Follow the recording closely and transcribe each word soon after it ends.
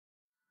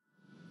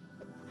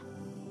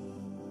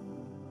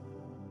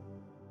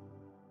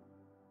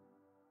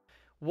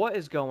What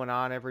is going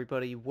on,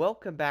 everybody?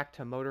 Welcome back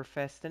to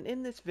Motorfest, and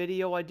in this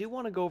video I do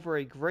want to go over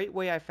a great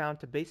way I found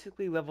to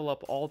basically level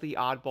up all the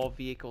oddball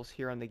vehicles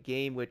here on the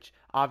game, which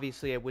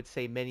obviously I would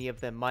say many of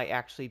them might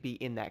actually be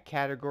in that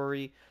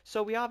category.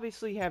 So we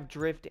obviously have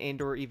Drift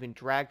and or even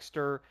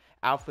Dragster.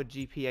 Alpha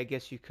GP, I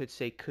guess you could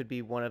say, could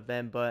be one of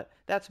them, but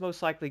that's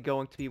most likely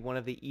going to be one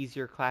of the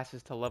easier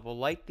classes to level,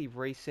 like the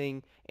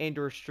Racing and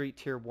or Street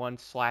Tier 1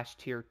 slash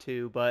Tier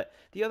 2. But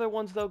the other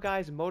ones though,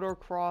 guys,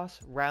 Motocross,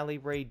 Rally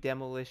Raid,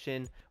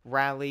 Demolition,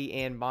 Rally,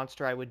 and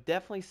Monster, I would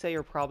definitely say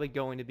are probably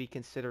going to be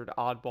considered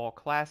oddball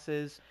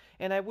classes,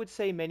 and I would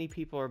say many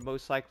people are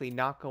most likely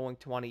not going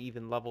to want to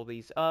even level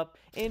these up,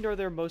 and or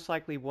they're most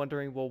likely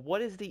wondering, well,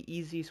 what is the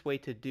easiest way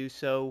to do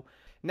so?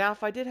 Now,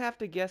 if I did have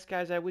to guess,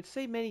 guys, I would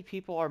say many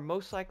people are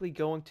most likely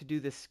going to do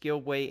the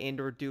skill way and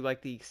or do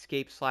like the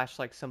escape slash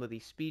like some of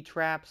these speed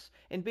traps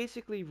and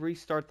basically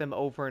restart them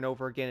over and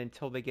over again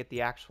until they get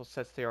the actual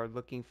sets they are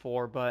looking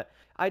for. But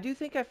I do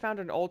think I found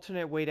an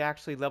alternate way to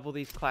actually level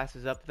these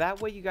classes up.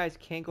 That way you guys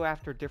can go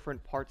after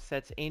different part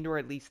sets and or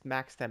at least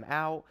max them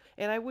out.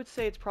 And I would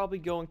say it's probably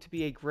going to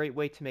be a great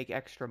way to make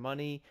extra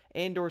money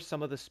and or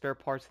some of the spare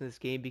parts in this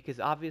game, because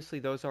obviously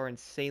those are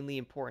insanely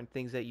important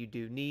things that you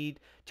do need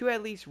to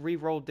at least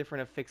re-roll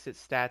different affixed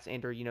stats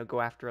and or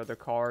go after other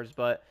cars.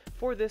 But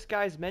for this,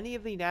 guys, many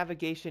of the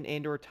navigation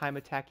and or time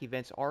attack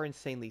events are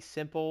insanely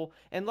simple,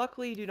 and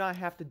luckily you do not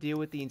have to deal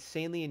with the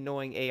insanely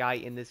annoying AI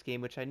in this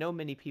game, which I know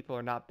many people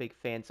are not big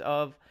fans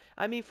of.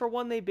 I mean, for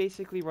one, they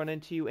basically run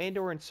into you and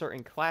or in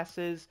certain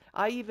classes.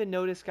 I even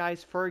noticed,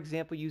 guys, for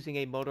example, using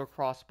a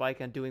motocross bike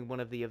on doing one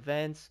of the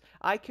events,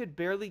 I could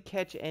barely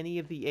catch any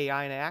of the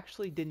AI and I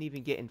actually didn't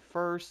even get in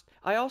first.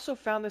 I also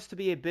found this to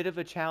be a bit of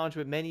a challenge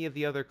with many of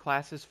the other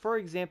classes. For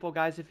example,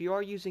 guys, if you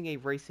are using a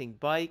racing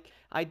bike,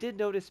 I did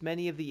notice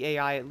many of the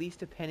AI, at least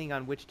depending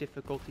on which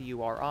difficulty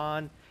you are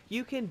on,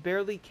 you can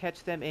barely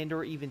catch them and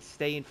or even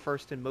stay in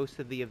first in most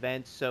of the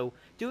events. So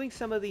doing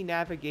some of the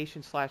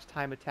navigation slash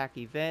time attack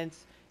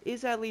events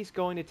is at least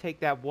going to take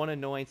that one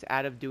annoyance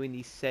out of doing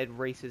these said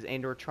races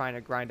and or trying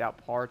to grind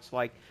out parts,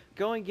 like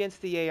going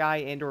against the AI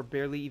and or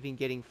barely even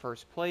getting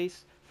first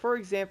place. For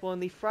example, in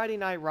the Friday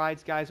night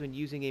rides, guys, when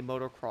using a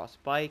motocross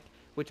bike,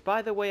 which,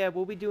 by the way, I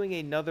will be doing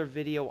another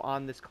video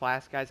on this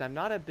class, guys. I'm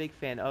not a big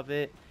fan of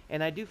it,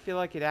 and I do feel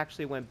like it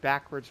actually went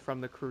backwards from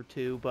the Crew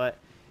 2, but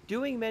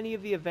doing many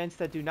of the events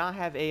that do not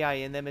have AI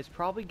in them is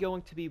probably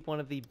going to be one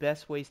of the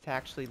best ways to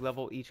actually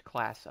level each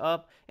class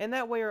up, and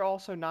that way you're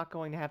also not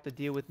going to have to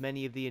deal with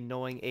many of the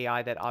annoying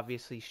AI that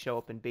obviously show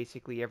up in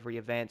basically every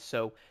event.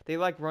 So they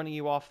like running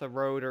you off the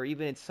road, or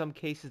even in some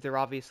cases they're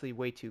obviously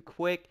way too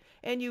quick,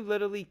 and you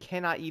literally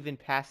cannot even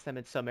pass them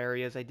in some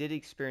areas. I did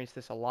experience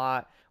this a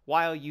lot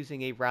while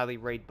using a rally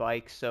raid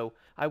bike, so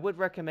I would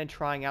recommend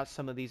trying out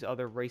some of these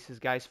other races,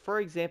 guys. For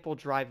example,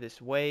 Drive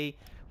This Way.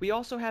 We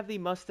also have the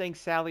Mustang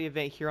Sally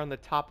event here on the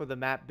top of the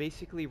map,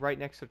 basically right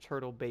next to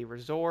Turtle Bay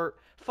Resort.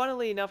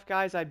 Funnily enough,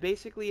 guys, I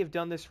basically have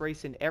done this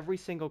race in every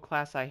single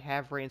class I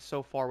have ran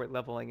so far with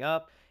leveling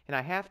up, and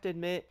I have to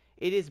admit,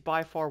 it is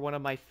by far one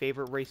of my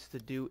favorite races to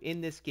do in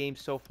this game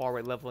so far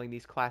with leveling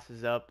these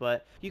classes up.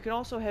 But you can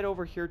also head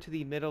over here to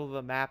the middle of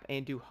the map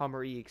and do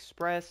Hummer E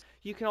Express.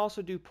 You can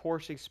also do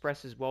Porsche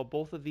Express as well.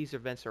 Both of these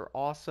events are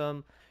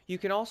awesome. You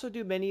can also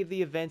do many of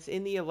the events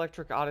in the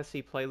Electric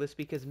Odyssey playlist,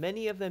 because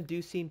many of them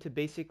do seem to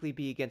basically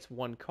be against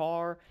one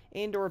car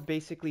and or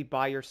basically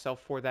by yourself,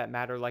 for that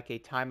matter, like a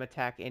time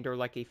attack and or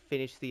like a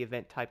finish the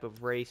event type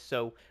of race.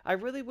 So I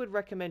really would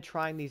recommend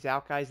trying these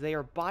out, guys. They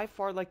are by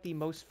far like the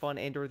most fun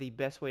and or the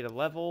best way to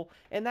level,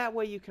 and that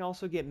way you can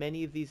also get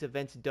many of these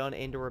events done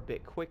and or a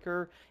bit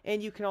quicker,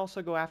 and you can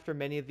also go after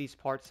many of these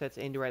part sets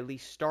and or at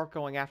least start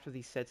going after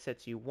these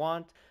sets you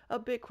want a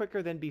bit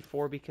quicker than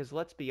before, because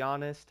let's be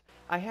honest,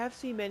 I have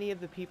seen many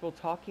of the people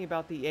talking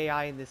about the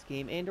AI in this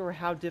game and or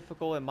how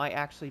difficult it might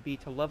actually be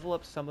to level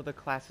up some of the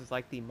classes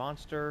like the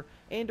Monster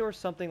and or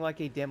something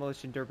like a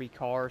Demolition Derby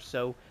car.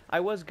 So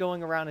I was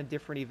going around in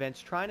different events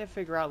trying to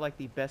figure out like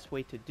the best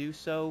way to do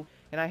so,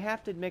 and I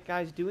have to admit,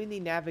 guys, doing the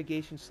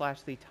navigation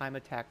slash the time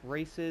attack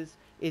races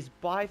is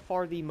by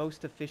far the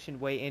most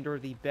efficient way and or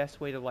the best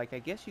way to, like, I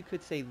guess you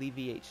could say,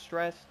 alleviate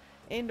stress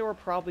and or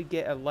probably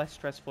get a less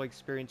stressful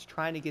experience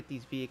trying to get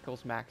these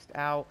vehicles maxed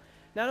out.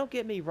 Now, don't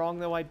get me wrong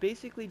though, I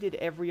basically did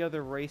every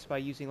other race by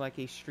using like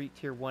a Street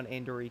Tier 1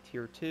 and or a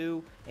Tier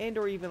 2, and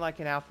or even like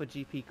an Alpha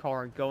GP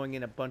car and going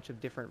in a bunch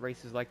of different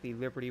races like the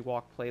Liberty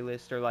Walk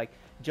playlist, or like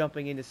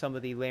jumping into some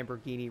of the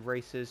Lamborghini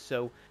races.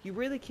 So you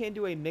really can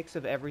do a mix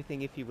of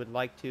everything if you would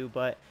like to,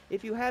 but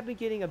if you have been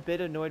getting a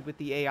bit annoyed with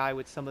the AI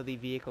with some of the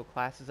vehicle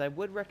classes, I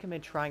would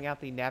recommend trying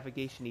out the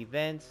navigation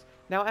events.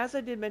 Now, as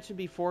I did mention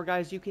before,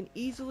 guys, you can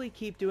easily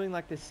keep doing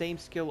like the same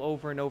skill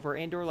over and over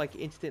and or like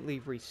instantly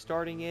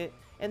restarting it,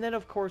 and then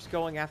of course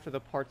going after the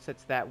part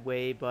sets that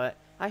way. But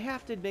I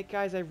have to admit,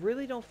 guys, I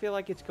really don't feel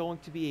like it's going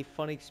to be a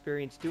fun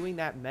experience doing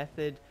that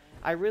method.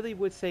 I really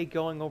would say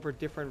going over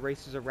different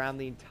races around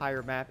the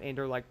entire map and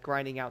or like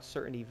grinding out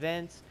certain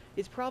events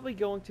is probably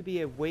going to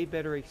be a way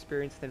better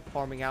experience than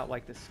farming out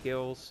like the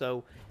skills.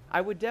 So I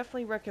would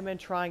definitely recommend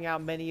trying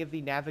out many of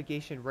the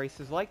navigation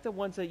races like the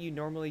ones that you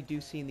normally do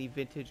see in the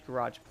Vintage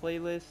Garage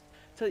playlist,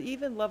 to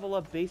even level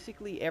up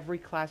basically every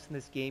class in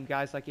this game,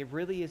 guys. Like, it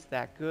really is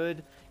that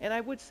good. And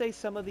I would say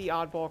some of the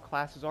oddball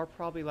classes are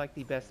probably like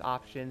the best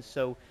options.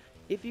 So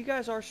if you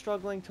guys are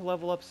struggling to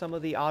level up some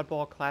of the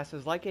oddball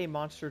classes like a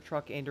monster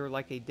truck and or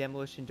like a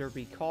demolition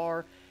derby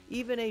car,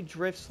 even a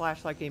drift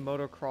slash like a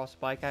motocross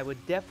bike, I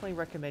would definitely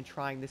recommend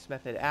trying this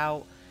method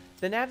out.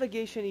 The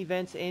navigation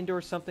events and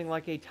or something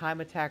like a time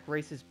attack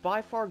race is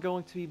by far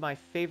going to be my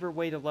favorite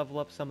way to level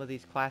up some of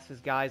these classes,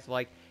 guys.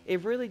 Like,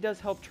 it really does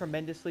help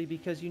tremendously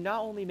because you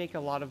not only make a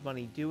lot of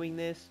money doing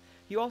this,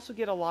 you also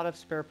get a lot of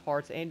spare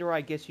parts, and or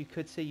I guess you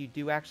could say you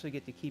do actually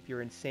get to keep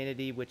your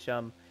insanity, which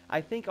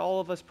I think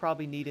all of us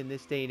probably need in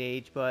this day and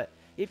age. But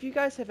if you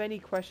guys have any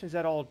questions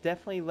at all,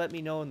 definitely let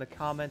me know in the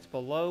comments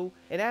below.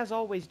 And as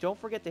always, don't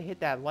forget to hit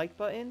that like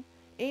button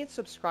and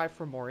subscribe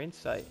for more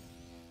insight.